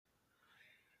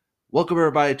Welcome,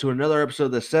 everybody, to another episode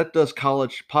of the Set Does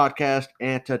College podcast.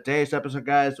 And today's episode,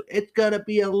 guys, it's going to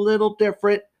be a little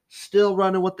different. Still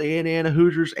running with the Indiana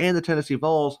Hoosiers and the Tennessee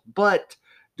Vols. But,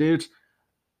 dudes,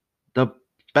 the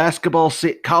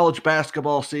college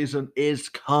basketball season is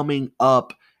coming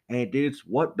up. And, dudes,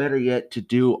 what better yet to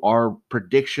do our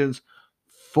predictions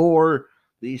for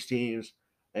these teams?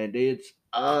 And, dudes,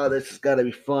 this has got to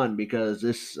be fun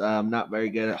because I'm not very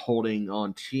good at holding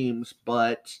on teams,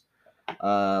 but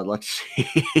let's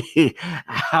see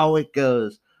how it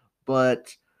goes.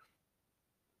 But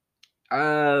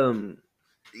um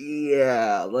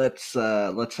yeah, let's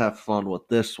have fun with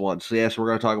this one. So yes, we're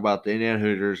gonna talk about the Indiana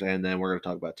Hoosiers and then we're gonna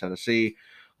talk about Tennessee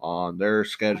on their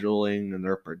scheduling and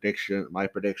my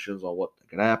predictions on what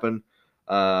could happen.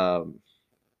 Um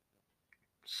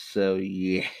so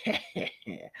yeah,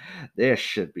 this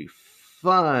should be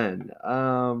fun.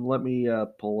 Let me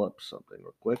pull up something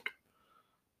real quick.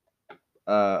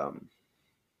 Um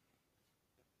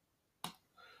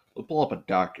We'll pull up a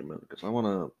document because I want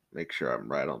to make sure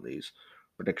I'm right on these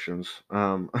predictions.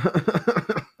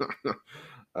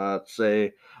 Let's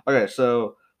say, okay,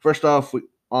 so first off,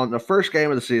 on the first game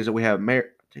of the season, we have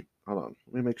Hold on,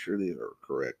 let me make sure these are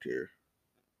correct here.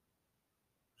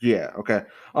 Yeah, okay.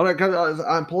 Because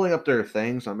I'm pulling up their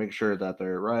things. I'm making sure that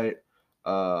they're right.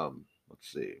 Let's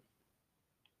see.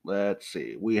 Let's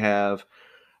see. We have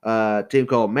a team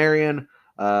called Marion.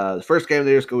 The first game of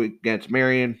the year is going against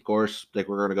Marion. Of course, I think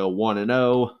we're going to go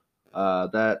 1-0.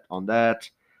 That on that,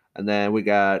 and then we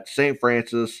got St.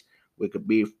 Francis. We could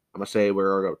be. I'm gonna say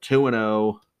we're going to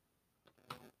go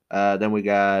 2-0. Then we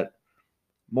got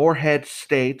Morehead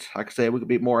State. I could say we could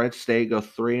beat Morehead State. Go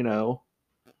 3-0.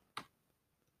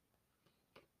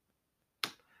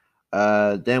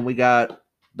 Then we got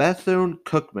Bethune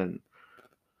Cookman.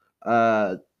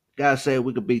 Gotta say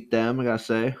we could beat them. I gotta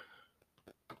say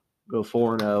go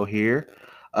 4-0 here.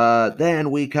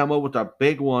 Then we come up with our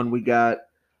big one. We got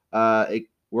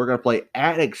we're gonna play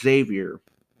at Xavier.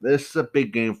 This is a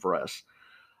big game for us.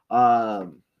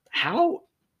 How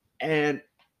and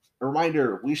a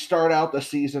reminder, we start out the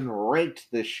season ranked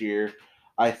this year.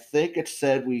 I think it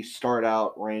said we start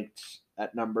out ranked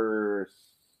at number.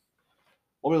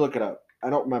 Let me look it up. I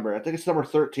don't remember. I think it's number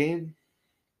 13,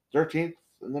 13th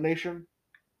in the nation.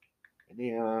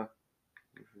 Indiana.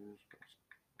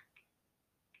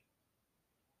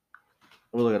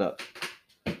 Let me look it up.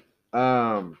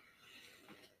 Um,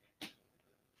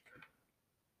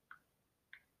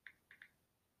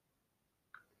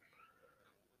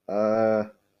 uh,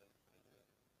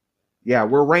 yeah,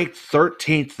 we're ranked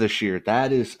 13th this year.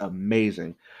 That is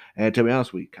amazing. And to be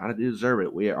honest, we kind of deserve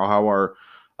it. We how our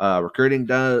recruiting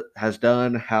has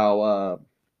done, how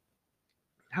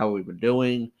we've been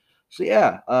doing. So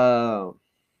yeah,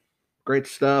 great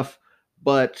stuff.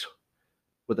 But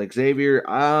with Xavier,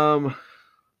 like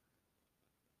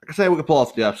I say, we can pull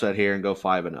off the upset here and go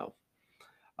 5-0.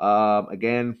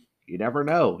 Again, you never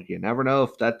know. You never know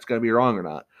if that's going to be wrong or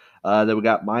not. Then we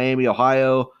got Miami,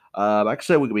 Ohio. Like I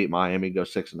said, we could beat Miami, go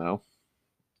 6-0.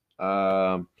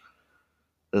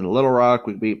 Then Little Rock,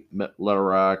 we beat Little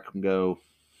Rock and go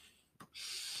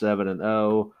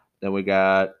 7-0. Then we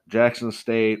got Jackson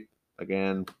State.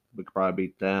 Again, we could probably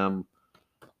beat them,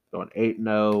 going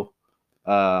 8-0.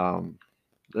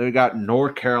 Then we got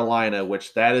North Carolina,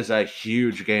 which that is a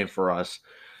huge game for us,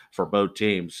 for both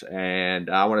teams. And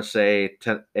I want to say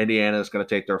Indiana is going to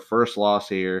take their first loss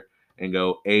here and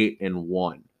go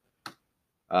 8-1.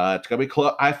 It's gonna be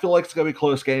close. I feel like it's gonna be a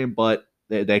close game, but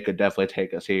they could definitely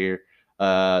take us here.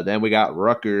 Then we got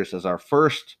Rutgers as our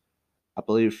first, I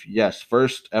believe, yes,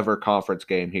 first ever conference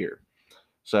game here.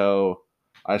 So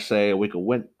I say we could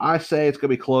win. I say it's gonna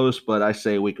be close, but I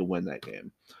say we could win that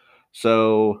game.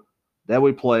 So then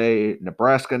we play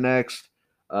Nebraska next.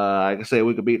 I can say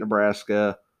we could beat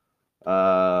Nebraska.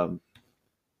 Um,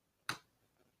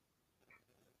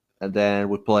 and then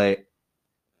we play.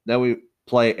 Then we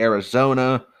play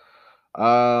Arizona.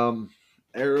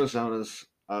 Arizona's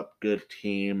a good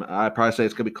team. I'd probably say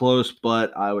it's gonna be close,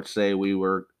 but I would say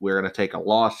we're gonna take a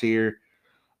loss here.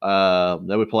 Then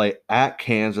we play at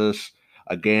Kansas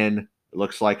again. It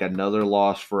looks like another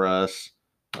loss for us.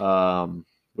 We're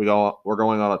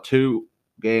going on a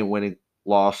 2-game winning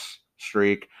loss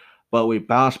streak, but we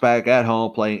bounce back at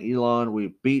home playing Elon.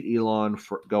 We beat Elon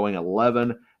for going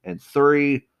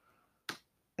 11-3,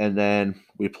 and then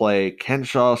we play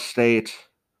Kenshaw State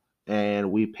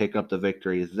and we pick up the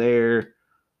victory there.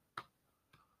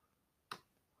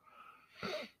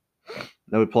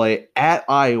 Then we play at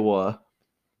Iowa,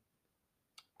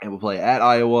 and we play at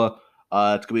Iowa.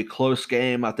 It's gonna be a close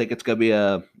game. I think it's gonna be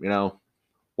a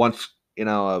once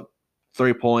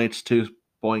 3 points,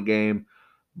 point game,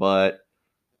 but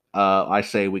I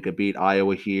say we could beat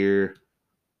Iowa here.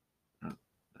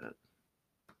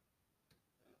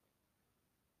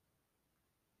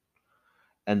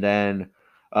 And then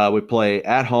we play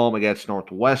at home against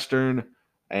Northwestern.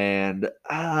 And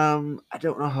I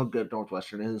don't know how good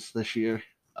Northwestern is this year.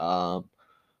 But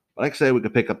like I say, we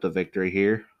could pick up the victory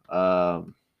here.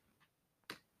 And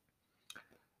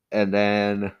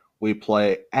then we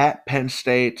play at Penn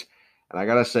State. And I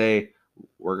got to say,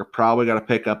 we're probably going to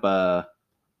pick up a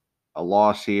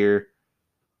loss here.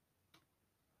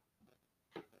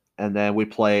 And then we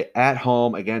play at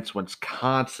home against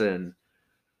Wisconsin.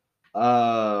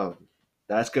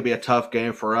 That's gonna be a tough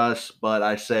game for us, but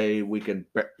I say we're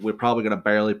probably gonna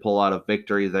barely pull out a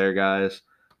victory there, guys.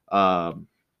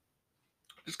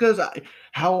 Just because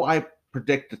how I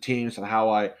predict the teams and how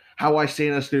I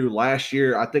seen us do last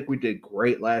year, I think we did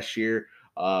great last year.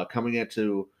 Coming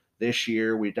into this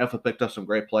year, we definitely picked up some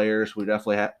great players.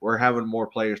 We're having more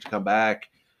players to come back,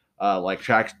 like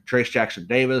Trace Jackson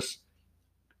Davis.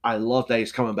 I love that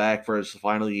he's coming back for his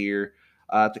final year.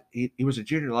 He was a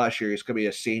junior last year. He's going to be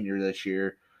a senior this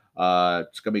year.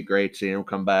 It's going to be great seeing him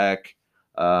come back.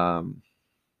 I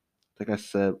think I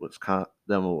said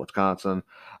Wisconsin.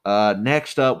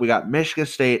 Next up, we got Michigan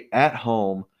State at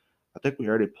home. I think we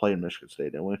already played Michigan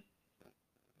State, didn't we?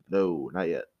 No, not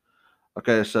yet.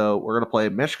 Okay, so we're going to play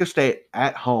Michigan State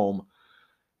at home.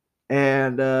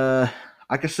 And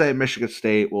I could say Michigan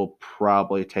State will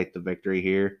probably take the victory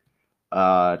here.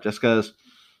 Just because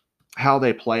how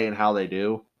they play and how they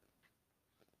do.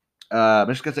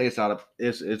 Michigan State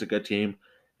is a good team.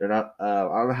 They're not. I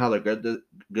don't know how they're good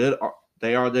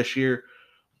they are this year,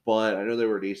 but I know they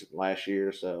were decent last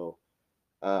year. So,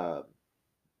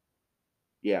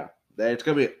 yeah, it's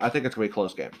gonna be. I think it's gonna be a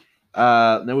close game.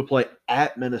 Then we play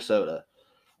at Minnesota.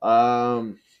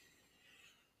 It's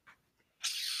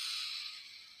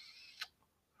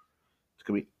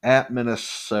gonna be at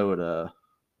Minnesota.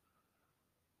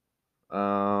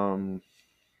 I'll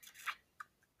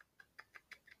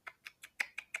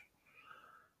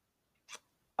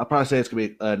probably say it's gonna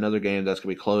be another game that's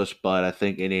gonna be close, but I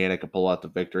think Indiana can pull out the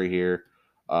victory here.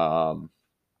 But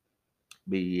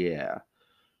yeah.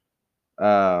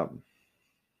 Then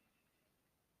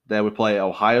we play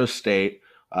Ohio State.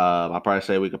 I'll probably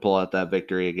say we could pull out that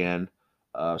victory again.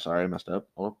 Sorry, I messed up.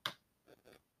 Hold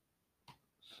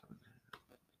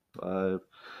on.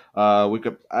 We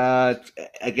could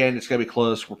again. It's gonna be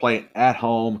close. We're playing at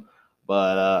home,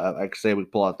 but I can say we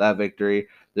pull out that victory.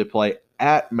 They play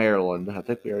at Maryland. I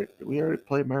think we already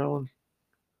played Maryland.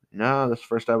 No, that's the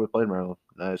first time we played Maryland.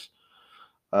 Nice.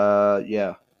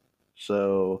 Yeah.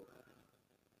 So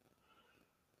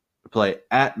we play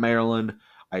at Maryland.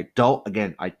 I don't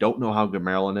know how good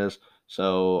Maryland is.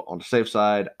 So on the safe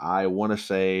side, I want to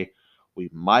say we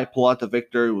might pull out the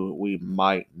victory. We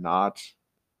might not,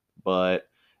 but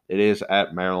it is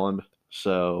at Maryland.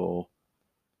 So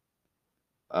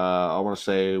I want to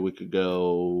say we could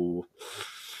go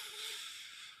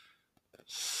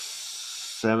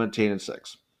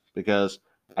 17-6 because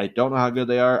I don't know how good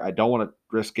they are. I don't want to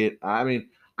risk it. I mean,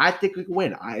 I think we can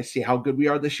win. I see how good we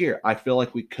are this year. I feel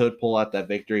like we could pull out that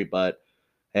victory, but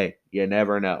hey, you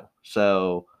never know.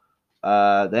 So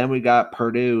then we got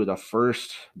Purdue, the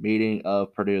first meeting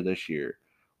of Purdue this year.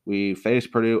 We face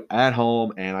Purdue at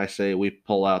home, and I say we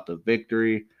pull out the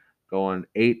victory, going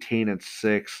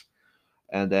 18-6.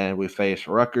 And then we face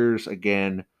Rutgers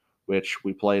again, which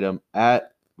we played them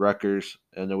at Rutgers,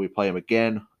 and then we play them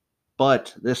again.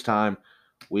 But this time,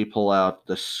 we pull out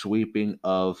the sweeping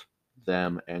of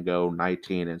them and go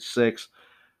 19-6.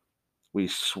 We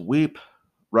sweep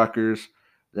Rutgers.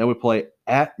 Then we play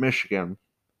at Michigan.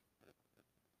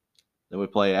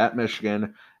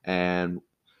 And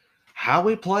how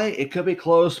we play, it could be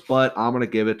close, but I'm going to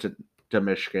give it to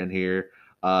Michigan here.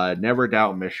 Never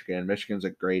doubt Michigan. Michigan's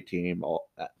a great team,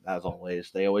 as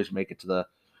always. They always make it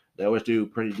they always do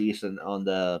pretty decent on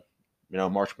the,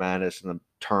 March Madness and the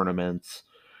tournaments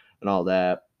and all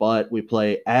that. But we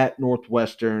play at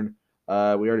Northwestern. We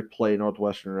already played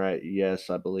Northwestern, right? Yes,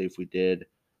 I believe we did.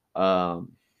 I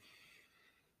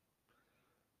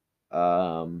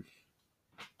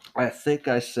think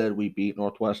I said we beat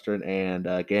Northwestern, and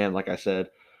again, like I said,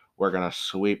 we're gonna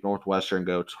sweep Northwestern,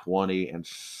 go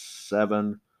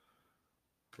 20-7.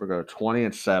 We're going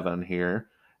 20-7 here,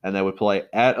 and then we play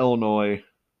at Illinois.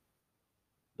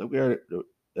 That's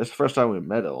the first time we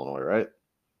met Illinois, right?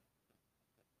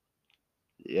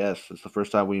 Yes, it's the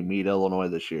first time we meet Illinois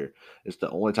this year. It's the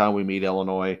only time we meet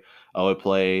Illinois. We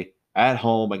play at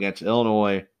home against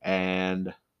Illinois,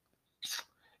 and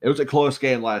it was a close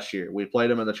game last year. We played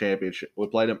them in the championship. We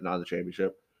played them not in the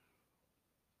championship.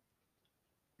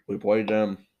 We played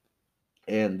them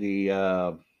in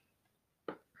the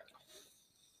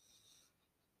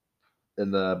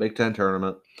Big Ten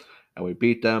tournament, and we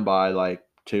beat them by like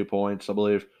 2 points, I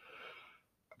believe.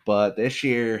 But this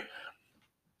year,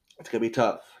 it's gonna be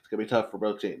tough. It's gonna be tough for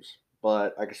both teams.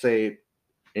 But I can say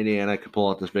Indiana could pull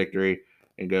out this victory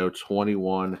and go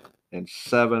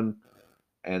 21-7,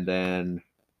 and then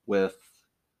with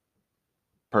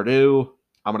Purdue,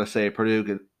 I'm gonna say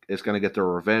Purdue is gonna get their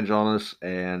revenge on us,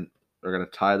 and they're gonna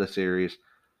tie the series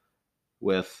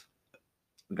with.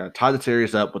 They're gonna tie the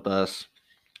series up with us,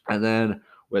 and then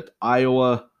with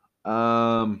Iowa,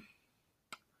 um,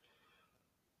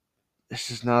 this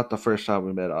is not the first time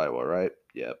we met Iowa, right?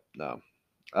 Yep, no.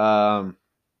 Um,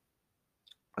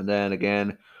 and then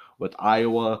again with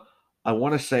Iowa, I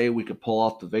want to say we could pull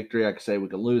off the victory. I could say we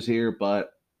could lose here,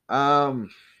 but I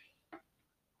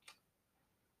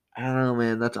don't know,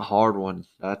 man. That's a hard one.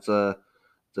 It's a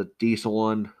decent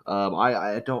one.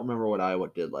 I don't remember what Iowa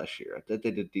did last year. I think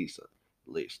they did decent,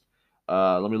 at least.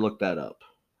 Let me look that up.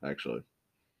 Actually,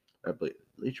 I believe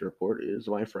Bleacher Report is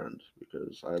my friend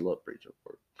because I love Bleacher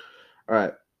Report. All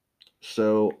right,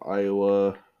 so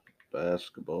Iowa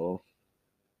basketball,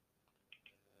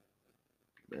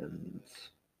 men's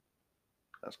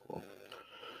basketball.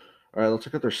 All right, let's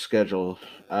look at their schedule.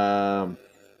 Um,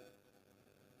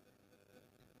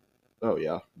 oh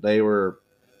yeah, they were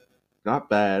not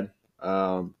bad.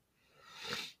 Um,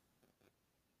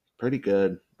 pretty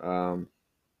good.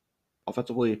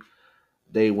 Offensively,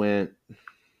 they went.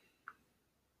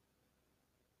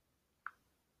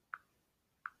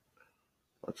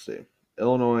 Let's see.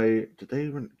 Illinois, did they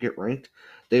even get ranked?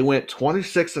 They went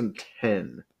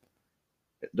 26-10.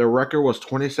 Their record was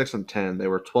 26-10. They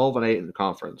were 12-8 in the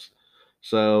conference.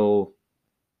 So,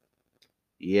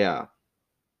 yeah,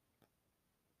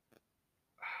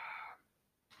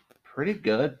 pretty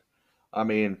good. I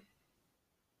mean,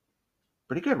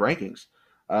 pretty good rankings.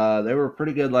 They were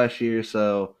pretty good last year,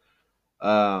 so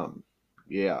um,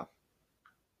 yeah,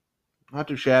 not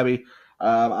too shabby.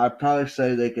 I'd probably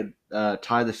say they could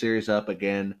tie the series up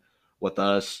again with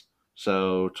us.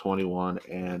 So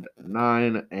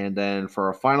 21-9. And then for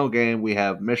our final game, we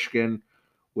have Michigan,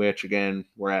 which again,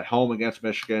 we're at home against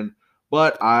Michigan.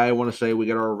 But I want to say we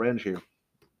get our revenge here.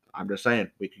 I'm just saying,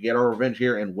 we could get our revenge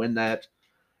here and win that.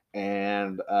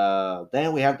 And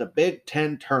then we have the Big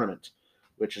Ten tournament,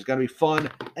 which is going to be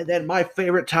fun. And then my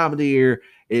favorite time of the year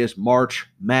is March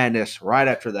Madness right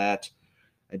after that.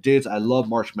 And dudes, I love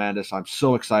March Madness. I'm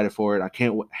so excited for it. I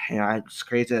can't. It's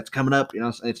crazy. It's coming up.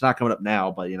 It's not coming up now,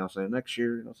 but saying next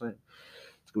year. Saying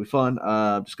it's gonna be fun.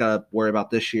 Just gotta worry about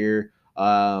this year.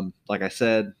 Like I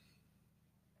said,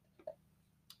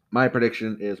 my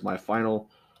prediction is my final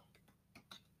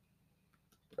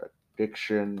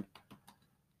prediction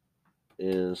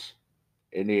is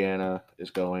Indiana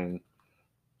is going.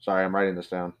 Sorry, I'm writing this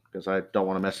down because I don't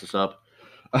want to mess this up.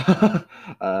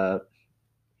 uh,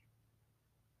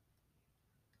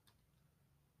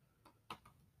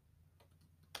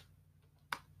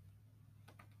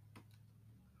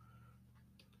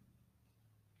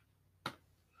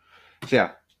 So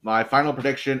yeah, my final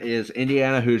prediction is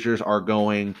Indiana Hoosiers are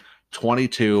going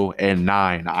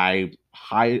 22-9. I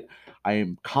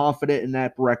am confident in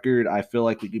that record. I feel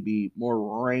like we could be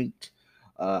more ranked.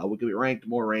 We could be ranked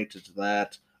more ranked into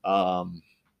that. Of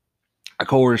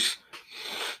course,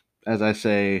 as I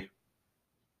say,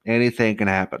 anything can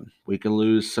happen. We can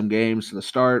lose some games to the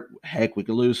start. Heck, we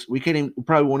could lose. We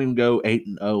probably won't even go 8-0.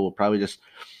 We'll probably just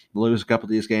lose a couple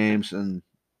of these games, and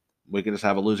we could just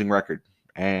have a losing record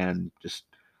and just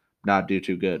not do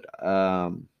too good.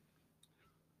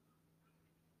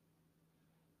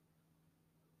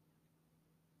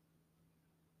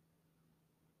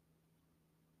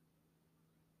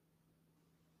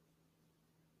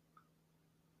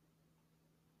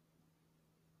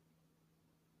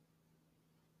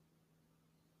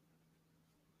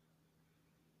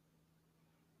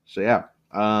 So yeah,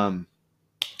 I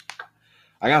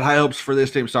got high hopes for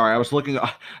this team. Sorry, I was looking.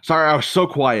 Sorry, I was so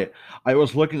quiet. I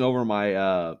was looking over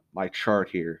my chart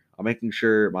here. I was making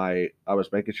sure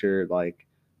like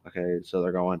okay, so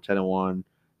they're going 10-1,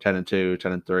 10-2,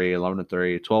 10-3,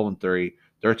 11-3, 12-3,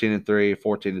 13-3,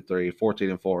 14-3,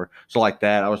 14-4. So like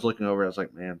that. I was looking over. I was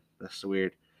like, man, that's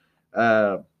weird.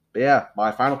 Uh, but yeah,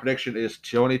 my final prediction is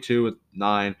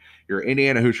 22-9. Your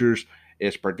Indiana Hoosiers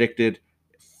is predicted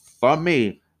from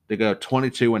me to go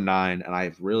 22-9, and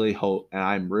I really hope and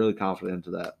I'm really confident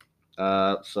into that.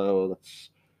 So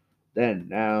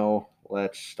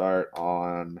let's start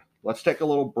on. Let's take a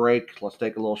little break. Let's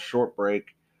take a little short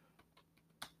break.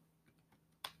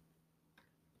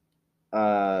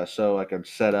 So I can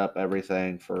set up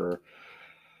everything for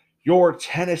your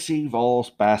Tennessee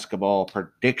Vols basketball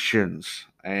predictions.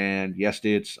 And yes,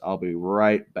 dudes, I'll be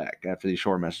right back after these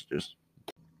short messages.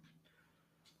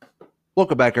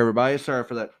 Welcome back, everybody. Sorry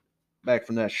for that. Back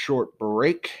from that short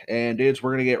break. And, dudes,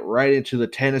 we're going to get right into the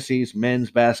Tennessee's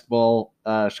men's basketball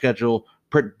schedule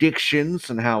predictions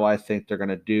and how I think they're going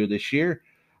to do this year.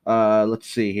 Let's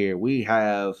see here. We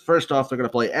have, first off, they're going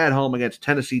to play at home against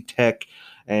Tennessee Tech.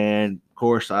 And, of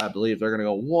course, I believe they're going to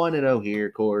go 1-0 here,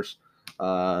 of course.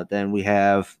 Then we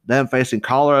have them facing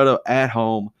Colorado at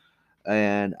home.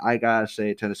 And I got to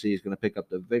say, Tennessee is going to pick up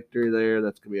the victory there.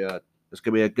 That's going to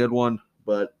be a good one.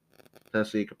 But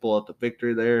Tennessee can pull out the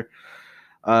victory there.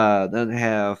 Then they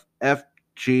have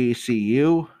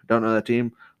FGCU. Don't know that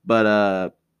team, but I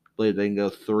believe they can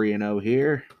go 3-0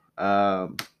 here.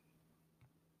 And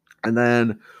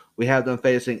then we have them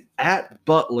facing at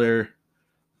Butler,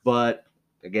 but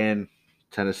again,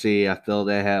 Tennessee, I feel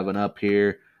they have an up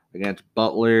here against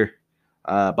Butler.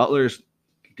 Butler's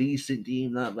decent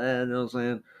team, not bad, you know what I'm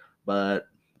saying? But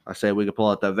I say we could pull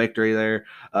out that victory there.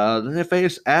 Then they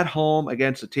face at home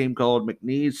against a team called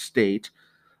McNeese State.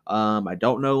 I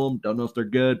don't know them, don't know if they're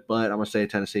good, but I'm gonna say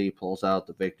Tennessee pulls out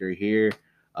the victory here.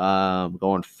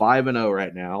 Going 5-0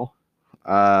 right now.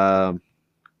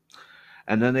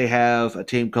 And then they have a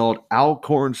team called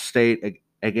Alcorn State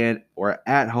again, or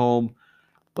at home,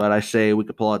 but I say we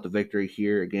could pull out the victory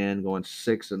here again, going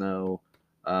 6-0.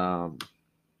 And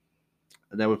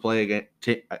then we play again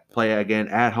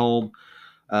at home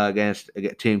against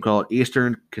a team called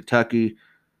Eastern Kentucky.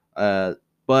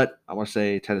 But I want to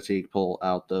say Tennessee pull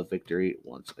out the victory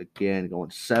once again, going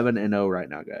 7-0 right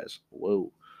now, guys.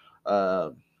 Whoa.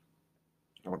 I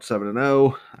went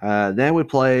 7-0. Then we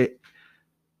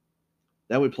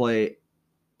play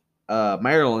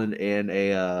Maryland in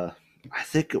a I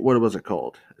think what was it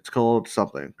called? It's called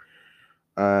something.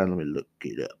 Let me look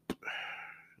it up.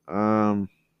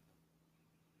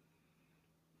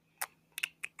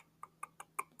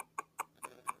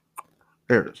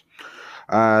 There it is.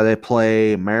 They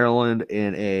play Maryland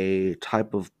in a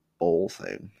type of bowl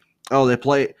thing. Oh, they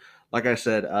play, like I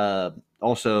said,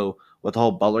 also with the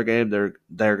whole Butler game,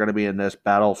 they're going to be in this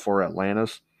battle for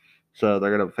Atlantis. So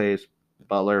they're going to face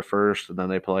Butler first, and then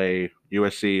they play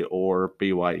USC or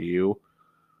BYU.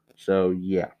 So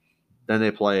yeah, then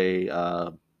they play.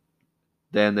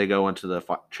 Then they go into the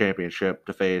championship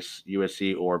to face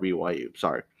USC or BYU.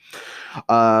 Sorry.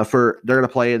 They're going to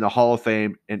play in the Hall of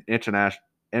Fame and international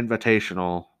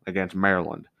invitational against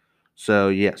Maryland. So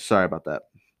yes, sorry about that.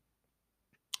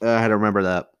 I had to remember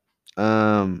that.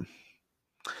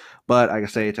 But I can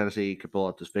say Tennessee could pull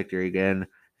out this victory again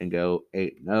and go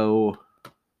 8-0.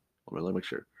 Let me make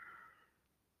sure.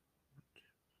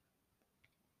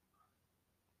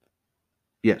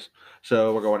 Yes.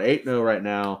 So we're going 8-0 right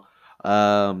now.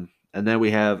 And then we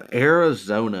have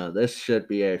Arizona. This should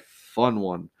be a fun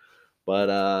one. But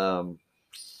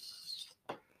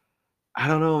I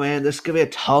don't know, man. This could be a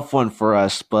tough one for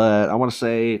us, but I want to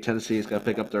say Tennessee is going to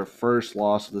pick up their first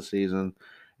loss of the season.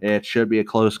 It should be a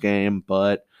close game,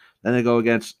 but then they go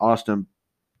against Austin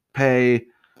Pay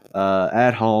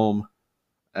at home,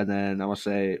 and then I want to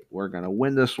say we're going to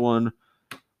win this one.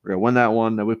 We're going to win that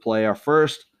one. Then we play our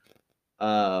first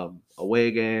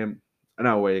away game.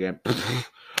 Not away game.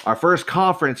 Our first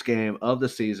conference game of the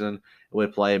season. We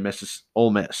play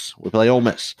Ole Miss. We play Ole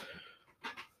Miss.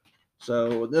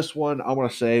 So this one, I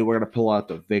want to say we're going to pull out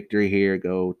the victory here,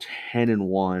 go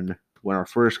 10-1, win our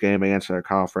first game against our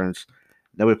conference.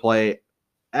 Then we play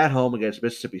at home against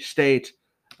Mississippi State.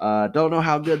 Don't know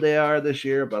how good they are this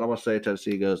year, but I'm going to say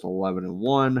Tennessee goes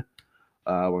 11-1.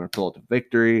 We're going to pull out the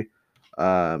victory.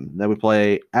 Then we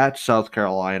play at South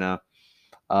Carolina.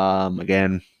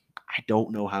 Again, I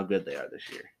don't know how good they are this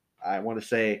year. I want to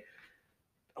say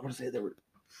they were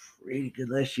pretty good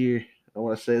last year. I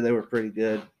want to say they were pretty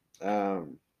good. We'll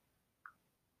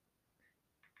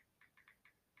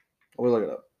look it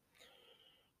up.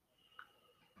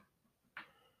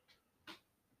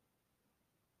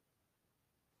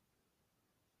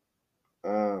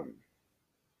 Um,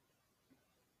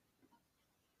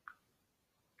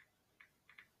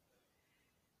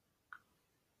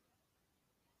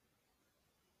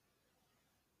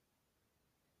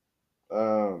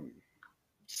 um,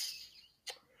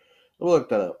 we'll look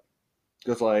that up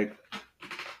because, like,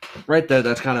 right there,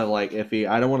 that's kind of like iffy.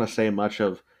 I don't want to say much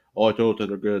of, oh, I told you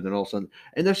they're good, and all of a sudden,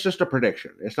 and that's just a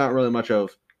prediction. It's not really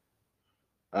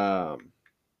um,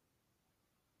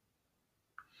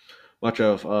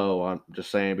 oh, I'm just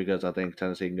saying because I think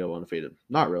Tennessee can go undefeated.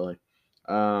 Not really.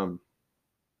 Um,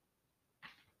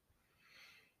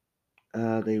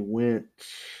 they went.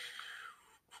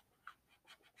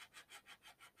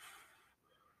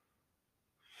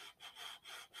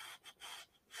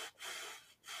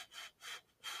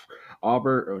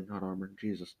 Auburn. Oh, not Auburn.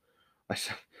 Jesus, I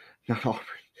said not Auburn.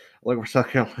 Look for South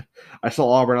Carolina. I saw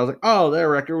Auburn. I was like, oh, their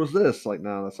record was this. Like,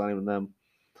 no, that's not even them.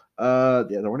 Yeah,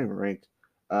 they weren't even ranked.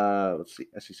 Let's see,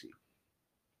 SEC.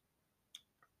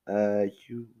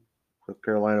 You North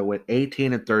Carolina went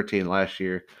 18-13 last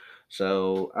year,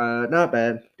 so not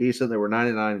bad, decent. They were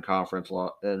 99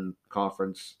 in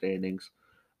conference standings.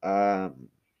 Um,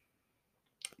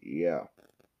 yeah,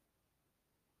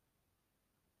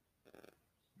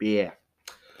 yeah.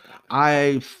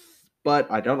 I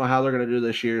but I don't know how they're gonna do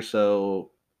this year,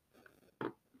 so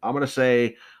I'm gonna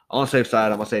say on the safe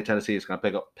side, I'm gonna say Tennessee is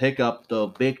gonna pick up the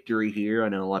victory here. I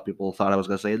know a lot of people thought I was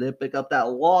gonna say they pick up that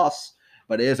loss,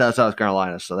 but it is at South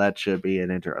Carolina, so that should be an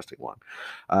interesting one.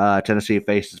 Tennessee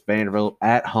faces Vanderbilt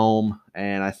at home,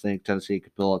 and I think Tennessee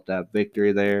could pull up that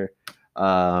victory there.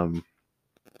 Um,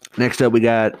 Next up, we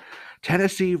got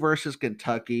Tennessee versus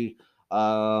Kentucky.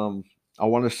 I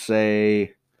want to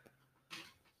say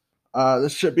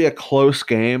this should be a close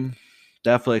game.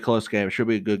 Definitely a close game. It should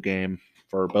be a good game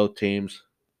for both teams.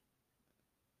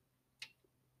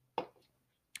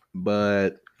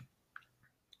 But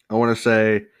I want to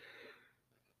say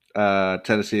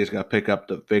Tennessee is going to pick up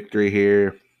the victory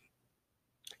here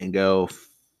and go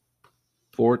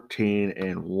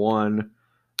 14-1.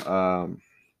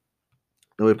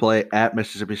 Then we play at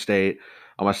Mississippi State.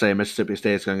 I'm going to say Mississippi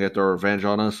State is going to get their revenge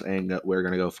on us, and we're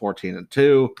going to go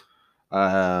 14-2.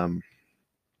 And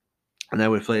then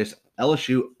we face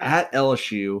LSU at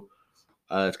LSU.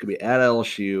 It's going to be at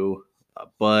LSU,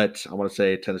 but I want to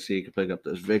say Tennessee can pick up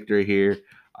this victory here.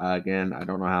 Again, I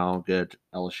don't know how good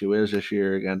LSU is this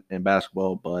year again in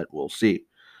basketball, but we'll see.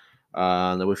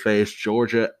 Then we face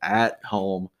Georgia at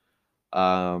home.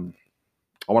 I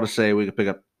want to say we could pick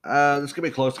up. This could be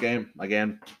a close game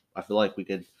again. I feel like we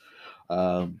could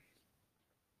pull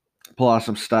out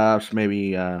some stops.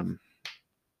 Maybe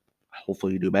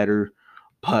hopefully do better.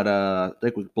 But I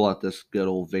think we can pull out this good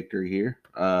old victory here.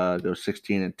 Go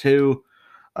 16-2.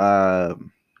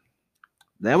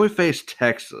 Then we face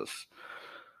Texas.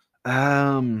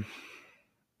 Again,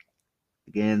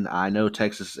 I know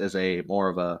Texas is a more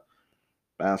of a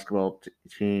basketball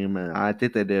team, and I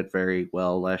think they did very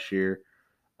well last year.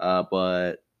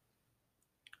 But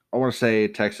I want to say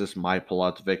Texas might pull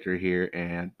out the victory here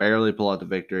and barely pull out the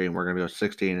victory, and we're going to go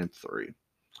 16-3.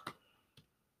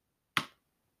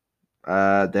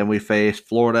 Then we face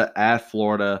Florida at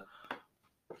Florida.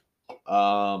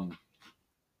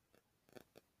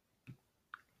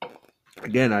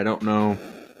 Again, I don't know.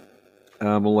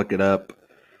 We'll look it up.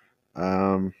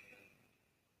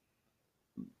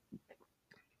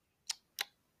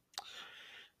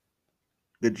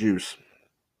 Good juice.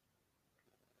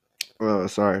 Oh,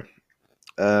 sorry.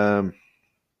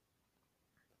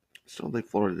 Still think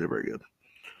Florida did very good.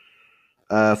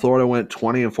 Florida went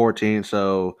 20-14,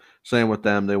 so same with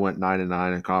them. They went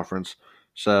 9-9 in conference,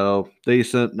 so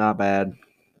decent, not bad,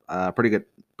 pretty good,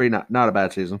 pretty not a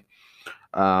bad season.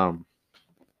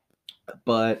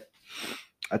 But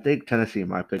I think Tennessee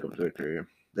might pick up the victory.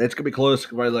 It's gonna be close,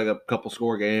 probably like a couple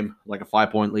score game, like a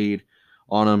 5-point lead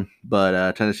on them.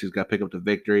 But Tennessee's got to pick up the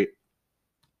victory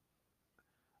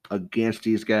against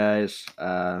these guys.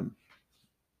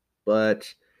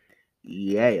 But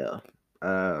yeah,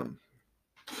 sorry,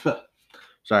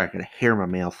 I can hear my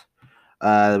mouth.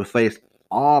 We faced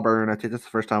Auburn. I think that's the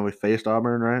first time we faced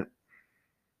Auburn, right?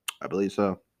 I believe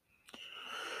so.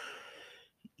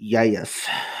 Yeah, yes.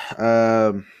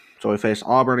 So we faced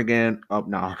Auburn again. Oh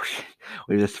no,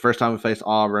 this is the first time we faced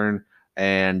Auburn,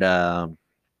 and but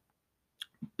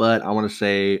I want to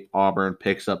say Auburn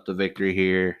picks up the victory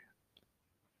here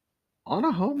on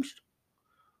a home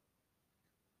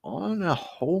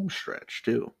stretch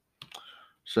too.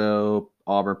 So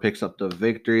Auburn picks up the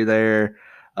victory there.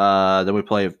 Then we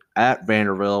play at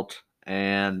Vanderbilt,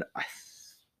 and I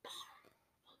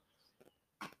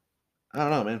don't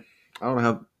know, man. I don't know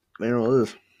how Vanderbilt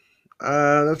is.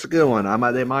 That's a good one.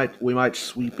 We might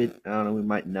sweep it. I don't know, we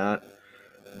might not.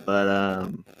 But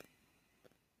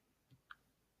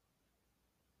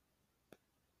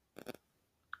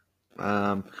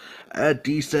a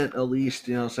decent at least,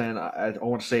 you know what I'm saying? I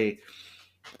want to say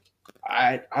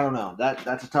I don't know.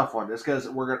 That's a tough one. Just because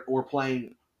we're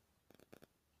playing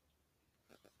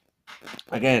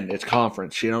again, it's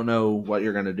conference. You don't know what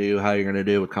you're gonna do, how you're gonna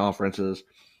do with conferences.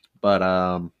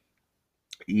 But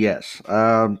yes.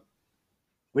 Well,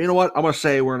 you know what? I'm gonna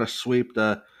say we're gonna sweep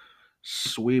the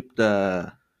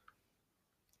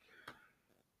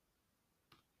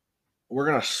we're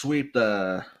gonna sweep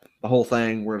the whole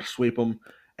thing. We're gonna sweep them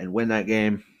and win that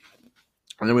game,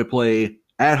 and then we play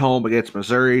at home against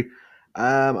Missouri.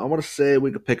 I want to say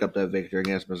we could pick up that victory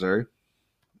against Missouri.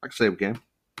 I can say we can.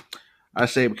 I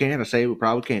say we can. I say we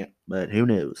probably can't, but who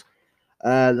knows?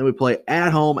 Then we play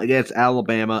at home against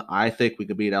Alabama. I think we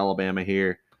could beat Alabama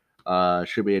here.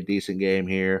 Should be a decent game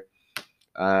here.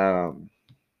 How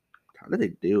did they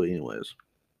do, anyways?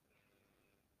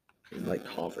 Like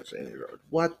conference any road.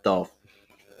 What the?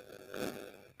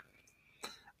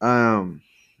 Um,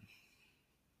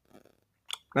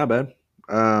 not bad.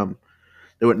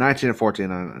 They went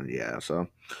 19-14. Yeah, so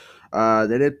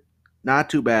they did not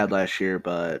too bad last year,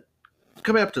 but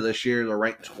coming up to this year, they're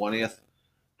ranked 20.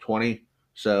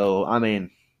 So I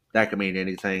mean, that could mean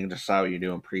anything. Just how you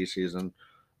do in preseason.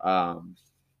 Um,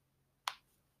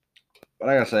 but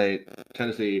I gotta say,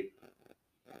 Tennessee,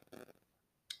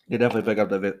 they definitely pick up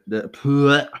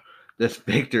this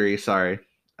victory. Sorry.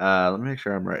 Let me make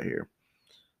sure I'm right here.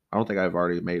 I don't think I've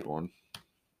already made one.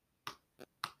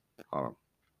 Hold on.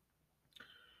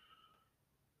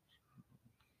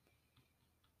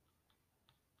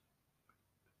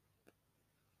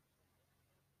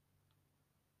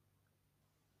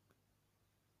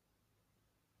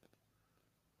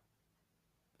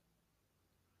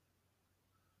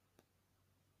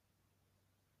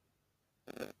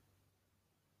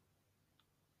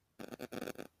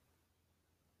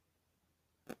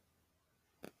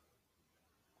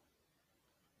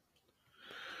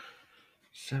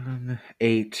 7,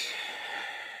 8.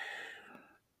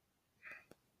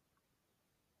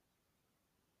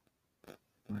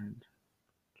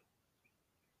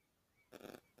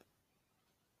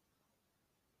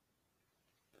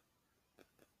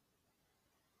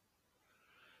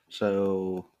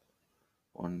 So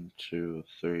 1, 2,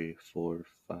 3, 4,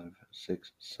 5,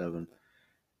 6, 7,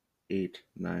 8,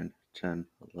 9, 10,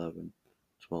 11,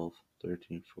 12,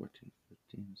 13, 14,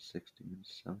 15, 16,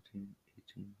 17,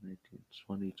 18, 19,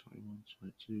 20, 21,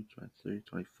 22, 23,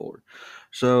 24.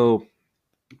 So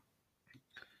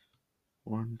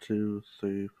 1, 2,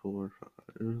 3, 4,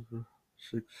 5,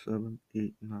 6, 7,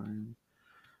 8, 9.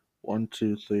 1,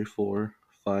 2, 3, 4,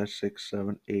 5, 6,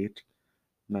 7, 8,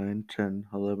 9, 10,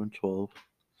 11, 12,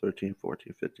 13,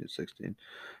 14, 15, 16,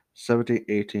 17,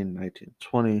 18, 19,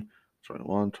 20,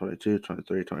 21, 22,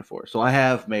 23, 24. So I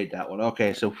have made that one.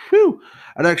 Okay, so whew.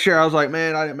 Next year I was like,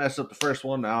 man, I didn't mess up the first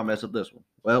one. Now I'll mess up this one.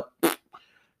 Well,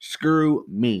 screw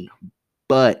me.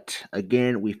 But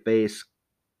again, we face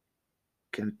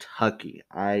Kentucky.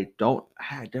 I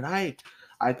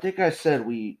think I said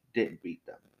we didn't beat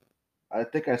them. I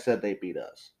think I said they beat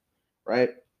us, right?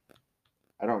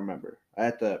 I don't remember. I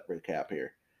have to recap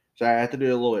here. So I have to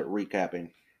do a little bit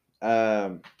recapping.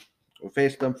 Um, we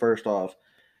faced them first off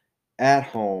at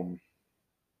home.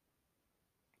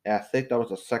 I think that was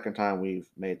the second time we've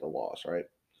made the loss, right?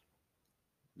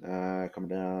 Coming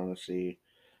down, let's see.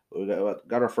 We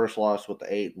got our first loss with the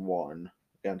 8-1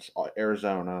 against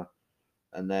Arizona,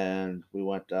 and then we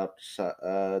went up.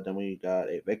 Then we got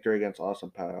a victory against Austin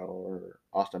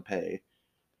Pay,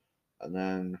 and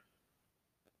then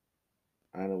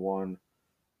 9-1,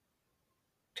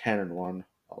 10-1,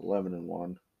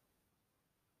 11-1,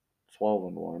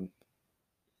 12-1,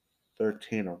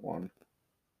 13-1.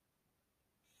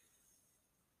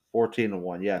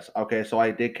 14-1. Yes. Okay, so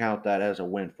I did count that as a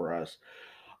win for us.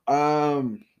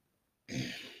 Um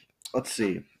let's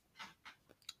see.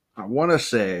 I want to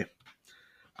say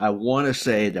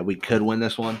that we could win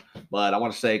this one, but I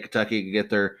want to say Kentucky could get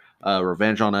their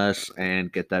revenge on us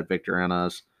and get that victory on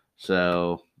us.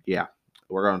 So, yeah.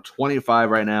 We're on 25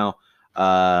 right now.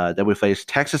 Then we face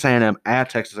Texas A&M at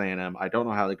Texas A&M. I don't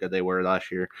know how good they were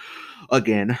last year.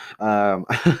 Again, I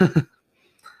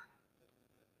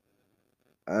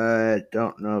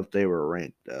don't know if they were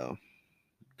ranked though.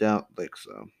 Don't think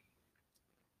so.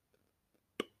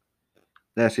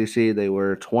 The SEC, they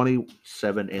were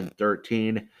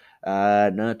 27-13.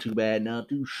 Not too bad, not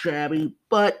too shabby,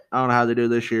 but I don't know how they do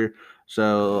this year.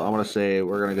 So I'm gonna say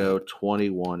we're gonna go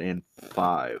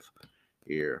 21-5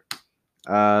 here.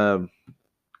 Um,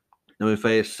 then we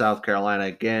face South Carolina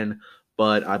again,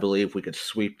 but I believe we could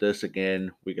sweep this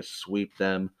again. We could sweep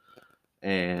them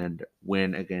and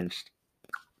win against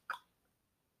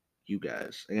you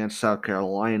guys against South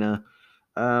Carolina.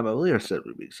 I believe I said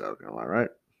we beat South Carolina, right?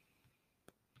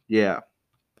 Yeah.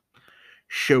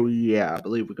 So yeah, I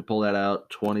believe we could pull that out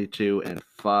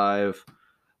 22-5.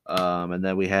 And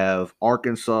then we have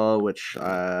Arkansas, which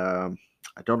I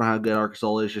don't know how good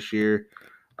Arkansas is this year.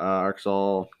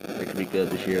 Arkansas, they could be good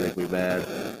this year, they could be bad.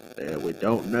 We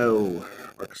don't know.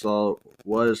 Arkansas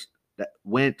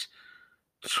went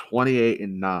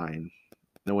 28-9.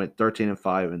 They went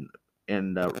 13-5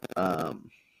 in the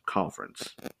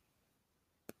conference.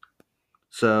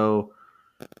 So,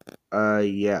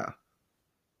 yeah.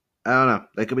 I don't know.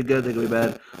 They could be good. They could be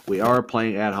bad. We are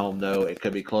playing at home, though. It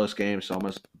could be close games,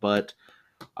 almost. But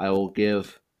I will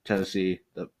give Tennessee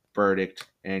the verdict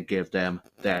and give them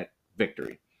that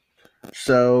victory.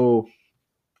 So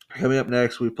coming up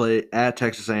next, we play at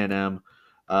Texas A&M.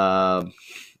 I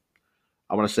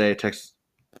want to say Texas.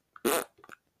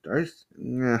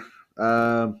 Yeah.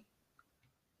 Um,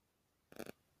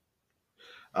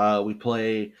 we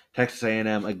play Texas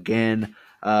A&M again,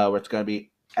 where it's going to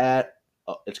be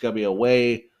it's going to be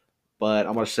away, but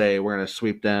I'm going to say we're going to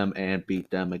sweep them and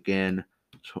beat them again,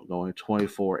 going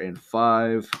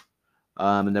 24-5.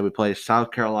 And then we play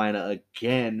South Carolina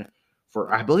again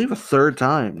for, I believe, a third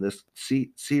time this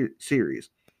series.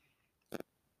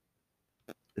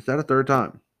 Is that a third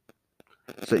time?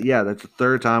 So yeah, that's the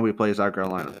third time we play South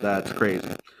Carolina. That's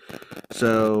crazy.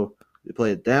 So we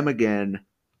played them again,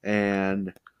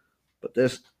 and but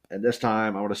this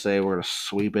time I want to say we're gonna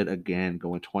sweep it again,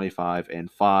 going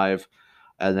 25-5,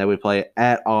 and then we play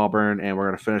at Auburn, and we're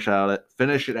gonna finish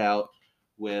it out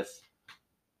with.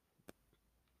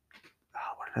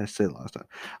 Oh, what did I say last time?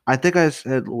 I think I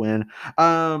said win.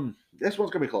 This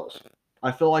one's gonna be close.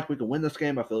 I feel like we can win this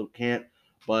game. I feel we can't,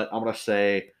 but I'm gonna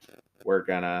say we're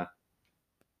gonna.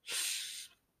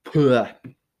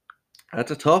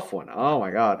 That's a tough one. Oh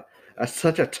my god, that's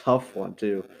such a tough one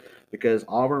too, because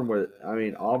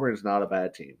Auburn's not a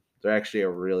bad team. They're actually a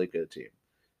really good team.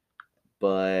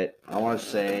 But I want to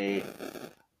say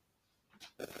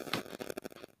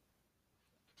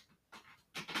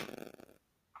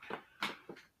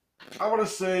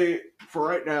for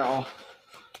right now,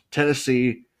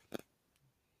 Tennessee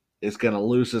is going to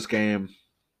lose this game,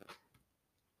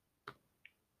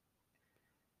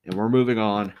 and we're moving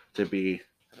on to be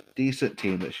a decent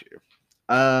team this year.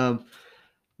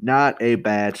 Not a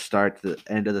bad start to the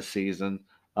end of the season.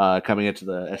 Coming into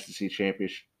the SEC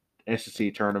championship,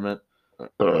 SEC tournament.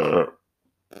 Oh,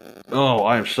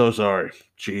 I am so sorry.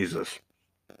 Jesus.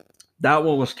 That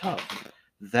one was tough.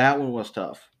 That one was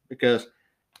tough because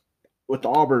with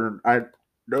Auburn, I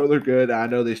know they're good. I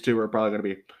know these two are probably going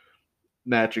to be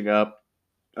matching up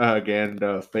again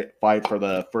to fight for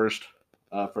the first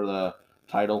for the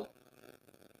title.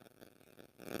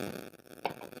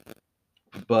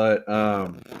 But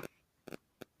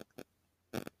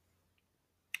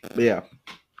yeah,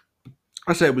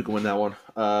 I say we can win that one.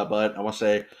 But I want to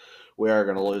say we are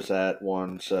going to lose that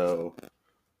one. So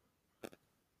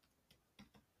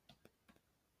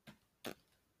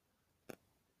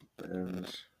and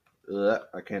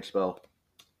I can't spell.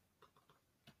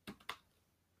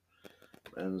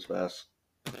 Men's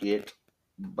basket.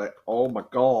 But oh my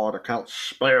god, I can't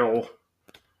spell.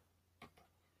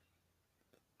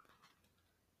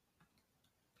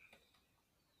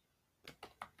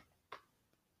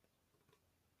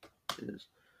 Is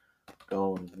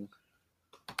going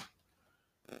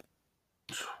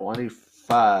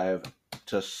 25-6.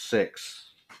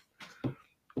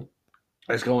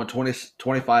 It's going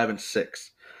 25-6.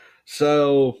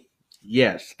 So,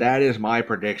 yes, that is my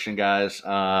prediction, guys.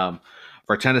 For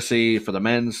Tennessee, for the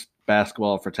men's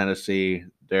basketball for Tennessee,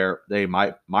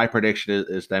 my prediction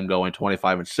is them going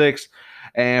 25-6,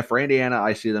 and for Indiana,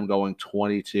 I see them going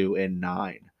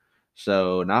 22-9.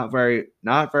 So not very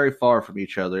far from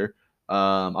each other.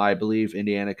 I believe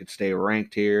Indiana could stay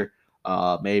ranked here,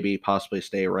 maybe possibly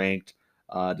stay ranked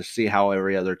to see how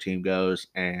every other team goes.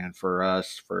 And for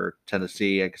us, for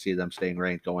Tennessee, I can see them staying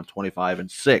ranked, going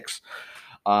 25-6.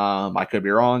 I could be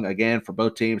wrong. Again, for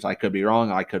both teams, I could be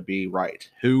wrong. I could be right.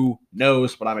 Who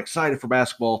knows? But I'm excited for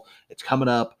basketball. It's coming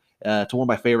up. It's one of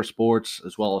my favorite sports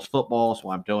as well as football.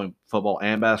 So I'm doing football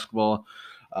and basketball.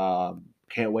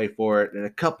 Can't wait for it. In a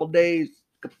couple days,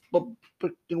 couple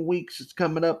freaking weeks, it's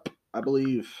coming up. I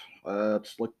believe. I've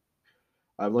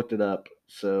looked it up.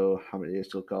 So how many days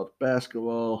till college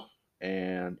basketball?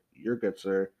 And you're good,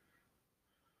 sir.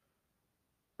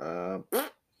 Um,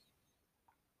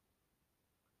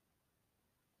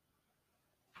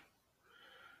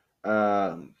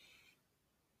 um,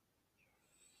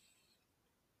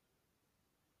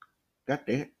 God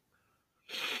damn.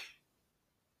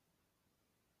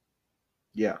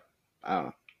 Yeah. I don't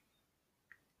know.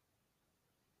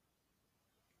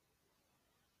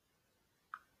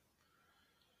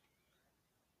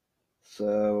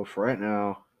 So for right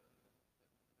now,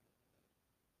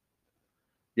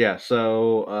 yeah.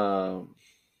 So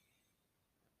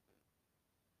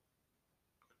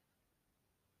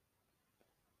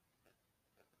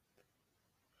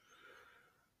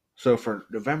for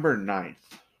November 9th.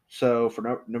 So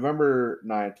for November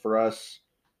 9th, for us,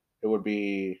 it would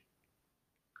be.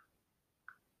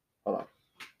 Hold on.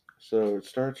 So it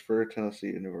starts for Tennessee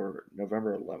in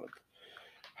November 11th.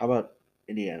 How about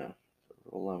Indiana?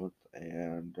 11th,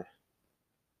 and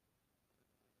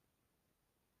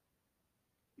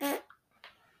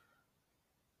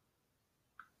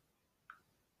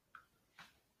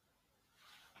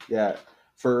yeah,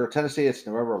 for Tennessee it's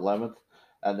November 11th,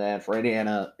 and then for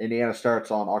Indiana, Indiana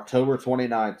starts on October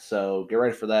 29th. So get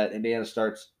ready for that. Indiana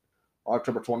starts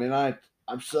October 29th.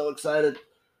 I'm so excited.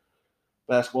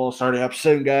 Basketball starting up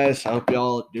soon, guys. I hope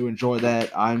y'all do enjoy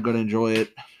that. I'm gonna enjoy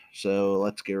it. So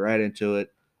let's get right into it.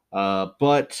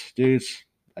 But dudes,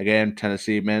 again,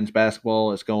 Tennessee men's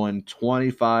basketball is going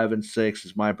 25-6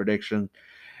 is my prediction,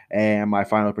 and my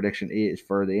final prediction is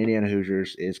for the Indiana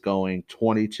Hoosiers is going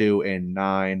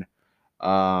 22-9.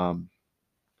 Um,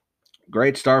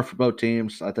 Great start for both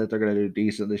teams. I think they're gonna do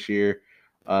decent this year.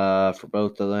 For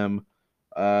both of them.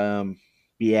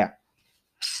 Yeah,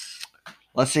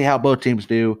 let's see how both teams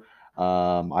do.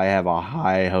 I have a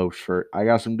high hopes for. I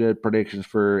got some good predictions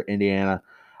for Indiana.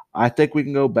 I think we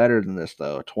can go better than this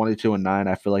though. 22-9.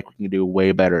 I feel like we can do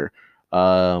way better.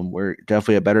 We're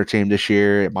definitely a better team this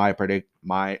year. In my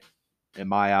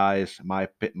eyes,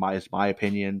 my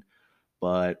opinion.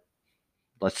 But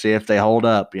let's see if they hold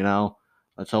up.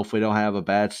 Let's hope we don't have a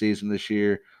bad season this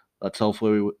year. Let's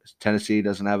hopefully Tennessee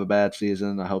doesn't have a bad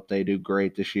season. I hope they do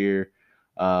great this year.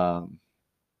 Um,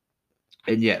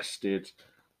 and yes, dudes,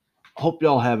 hope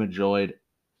y'all have enjoyed.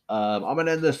 I'm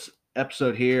gonna end this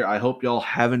episode here. I hope y'all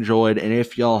have enjoyed, and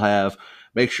if y'all have,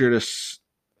 make sure to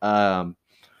um,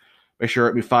 make sure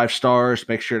it be 5 stars.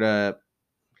 Make sure to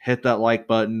hit that like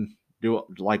button. Do a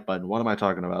like button. What am I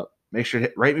talking about? Make sure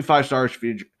to rate me 5 stars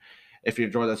if you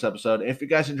enjoyed this episode. If you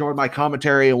guys enjoyed my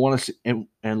commentary and want to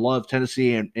and love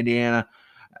Tennessee and Indiana,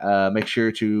 make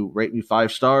sure to rate me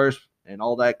 5 stars and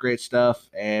all that great stuff.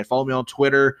 And follow me on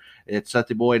Twitter. It's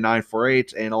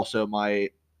SethyBoy948, and also my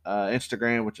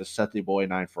Instagram, which is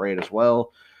SethyBoy948 as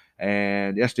well.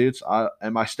 And yes, dudes,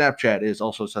 and my Snapchat is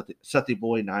also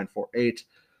SethyBoy948.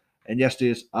 And yes,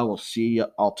 dudes, I will see you.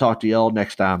 I'll talk to y'all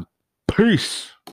next time. Peace.